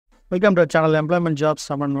Welcome to channel employment jobs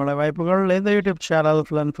சம்பந்தமான வாய்ப்புகள். இந்த YouTube channel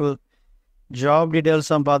full and full job details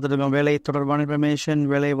தான் பார்த்துருக்கோம். வேலை தொடர்பான இன்ஃபர்மேஷன்,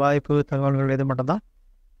 வேலை வாய்ப்பு தகவல்கள் இது மட்டும் தான்.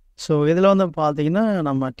 ஸோ இதில் வந்து பார்த்தீங்கன்னா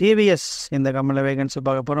நம்ம டிவிஎஸ் இந்த கம்பெனியில் வேகன்சி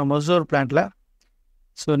பார்க்க போகிறோம் ஹொசூர் பிளான்ட்டில்.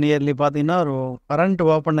 ஸோ நியர்லி பார்த்தீங்கன்னா ஒரு கரண்ட்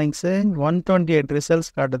ஓப்பனிங்ஸு 128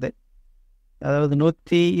 ரிசல்ட்ஸ் காட்டுது. அதாவது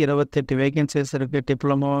 128 வேகன்சிஸ் இருக்குது.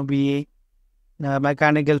 Diploma, BA,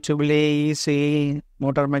 mechanical, triple A, ECE,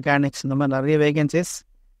 motor mechanics, இந்த மாதிரி நிறைய வேகன்சிஸ்.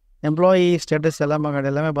 எம்ப்ளாயி ஸ்டேட்டஸ் எல்லாமே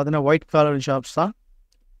பார்த்தீங்கன்னா ஒயிட் காலர் ஜாப்ஸ் தான்.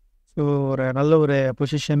 ஸோ ஒரு நல்ல ஒரு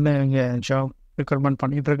பொசிஷன்னு இங்கே ஜாப் ரெக்ரூட்மெண்ட்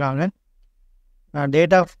பண்ணிகிட்ருக்காங்க.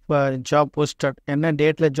 டேட் ஆஃப் ஜாப் போஸ்டட் என்ன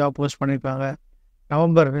டேட்டில் ஜாப் போஸ்ட் பண்ணியிருக்காங்க,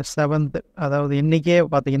 November 7th. அதாவது இன்றைக்கே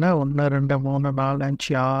பார்த்தீங்கன்னா 1, 2, 3, 4,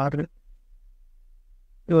 5, 6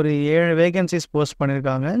 ஒரு 7 வேகன்சிஸ் போஸ்ட்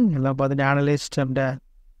பண்ணியிருக்காங்க. எல்லாம் பார்த்தீங்கன்னா analyst and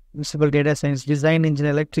principal data science, design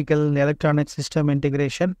engineer, electrical, electronic system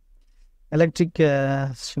integration, electric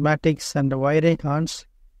schematics and wiring cons,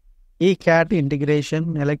 ECAT integration,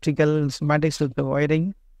 electrical schematics with the wiring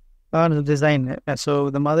and design. So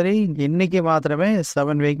இந்த மாதிரி இன்றைக்கி மாத்திரமே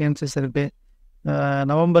 7 வேகன்சிஸ் இருக்குது.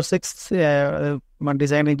 November 6th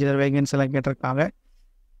design engineer vacancy எல்லாம் கேட்டிருக்காங்க.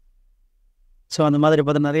 So அந்த மாதிரி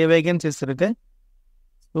பார்த்து நிறைய வேகன்சிஸ் இருக்குது.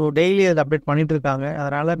 ஸோ டெய்லி அதில் அப்டேட் பண்ணிகிட்ருக்காங்க.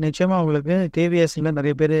 அதனால் நிச்சயமாக உங்களுக்கு டிவிஎஸ்சில்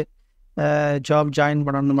நிறைய பேர் ஜாப் ஜாயின்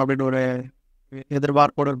பண்ணணும் அப்படின்னு ஒரு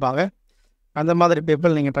எதிர்பார்ப்போடு இருப்பாங்க. அந்த மாதிரி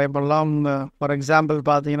பீப்புள் நீங்கள் ட்ரை பண்ணலாம். ஃபார் எக்ஸாம்பிள்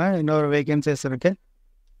பார்த்தீங்கன்னா இன்னொரு வேகன்சிஸ் இருக்குது.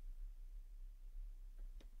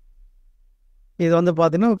 இது வந்து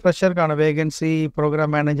பார்த்தீங்கன்னா ஃப்ரெஷருக்கான வேகன்சி,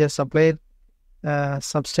 ப்ரோக்ராம் மேனேஜர், சப்ளையர்,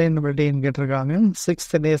 சப்ஸ்டைனபிலிட்டின்னு கேட்டிருக்காங்க.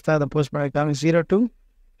 6 days தான் அதை போஸ்ட் பண்ணியிருக்காங்க. 0 to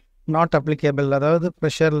நாட் அப்ளிகேபிள், அதாவது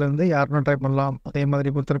ஃப்ரெஷர்லேருந்து யாருன்னு ட்ரை பண்ணலாம் அதே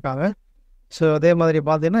மாதிரி கொடுத்துருக்காங்க. ஸோ அதே மாதிரி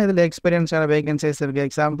பார்த்தீங்கன்னா இதில் எக்ஸ்பீரியன்ஸான வேகன்சிஸ் இருக்குது.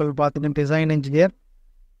 எக்ஸாம்பிள் பார்த்தீங்கன்னா டிசைன் இன்ஜினியர்,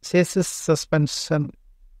 சேசிஸ் சஸ்பென்ஷன்,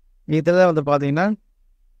 இதில் வந்து பார்த்தீங்கன்னா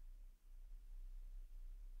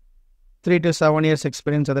 3 to 7 years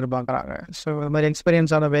எக்ஸ்பீரியன்ஸ் எதிர்பார்க்குறாங்க. ஸோ இது மாதிரி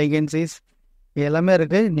எக்ஸ்பீரியன்ஸான வேகன்சிஸ் எல்லாமே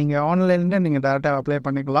இருக்குது. நீங்கள் ஆன்லைனில் நீங்கள் டேரெக்டாக அப்ளை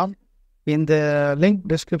பண்ணிக்கலாம். இந்த லிங்க்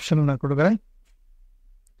டிஸ்கிரிப்ஷனில் நான் கொடுக்குறேன்.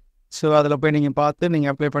 ஸோ அதில் போய் நீங்கள் பார்த்து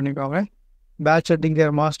நீங்கள் அப்ளை பண்ணிக்கோங்க. Bachelor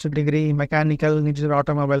degree, master degree, mechanical, engineer,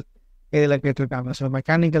 automobile இதில் கேட்டிருக்காங்க. ஸோ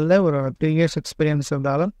மெக்கானிக்கலில் ஒரு 3 years எக்ஸ்பீரியன்ஸ்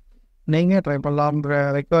இருந்தாலும் நீங்கள் ட்ரை பண்ணலாம்.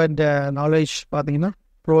 ரெக்வயர்டு நாலேஜ் பார்த்தீங்கன்னா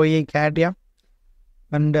ப்ரோஏ, கேட்டியா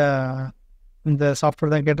அண்ட் இந்த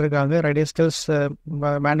சாஃப்ட்வேர் தான் கேட்டிருக்காங்க. Riding skills,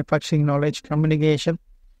 manufacturing knowledge, communication,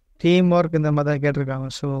 team work, இந்த மாதிரி தான் கேட்டிருக்காங்க.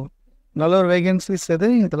 ஸோ நல்ல ஒரு வேகன்சிஸ்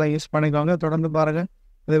இதெல்லாம் யூஸ் பண்ணிக்கோங்க. தொடர்ந்து பாருங்கள்.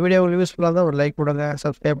 இந்த வீடியோ உங்களுக்கு யூஸ்ஃபுல்லாக தான் ஒரு லைக் கொடுங்க,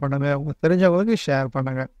 சப்ஸ்கிரைப் பண்ணுங்கள், உங்களுக்கு தெரிஞ்சவங்களுக்கு ஷேர்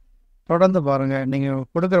பண்ணுங்கள். தொடர்ந்து பாருங்கள். நீங்கள்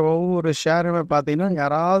கொடுக்குற ஒவ்வொரு ஷேருமே பார்த்தீங்கன்னா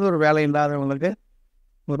யாராவது ஒரு வேலை இல்லாதவங்களுக்கு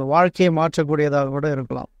ஒரு வாழ்க்கையை மாற்றக்கூடியதாக கூட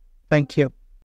இருக்கலாம். தேங்க்யூ.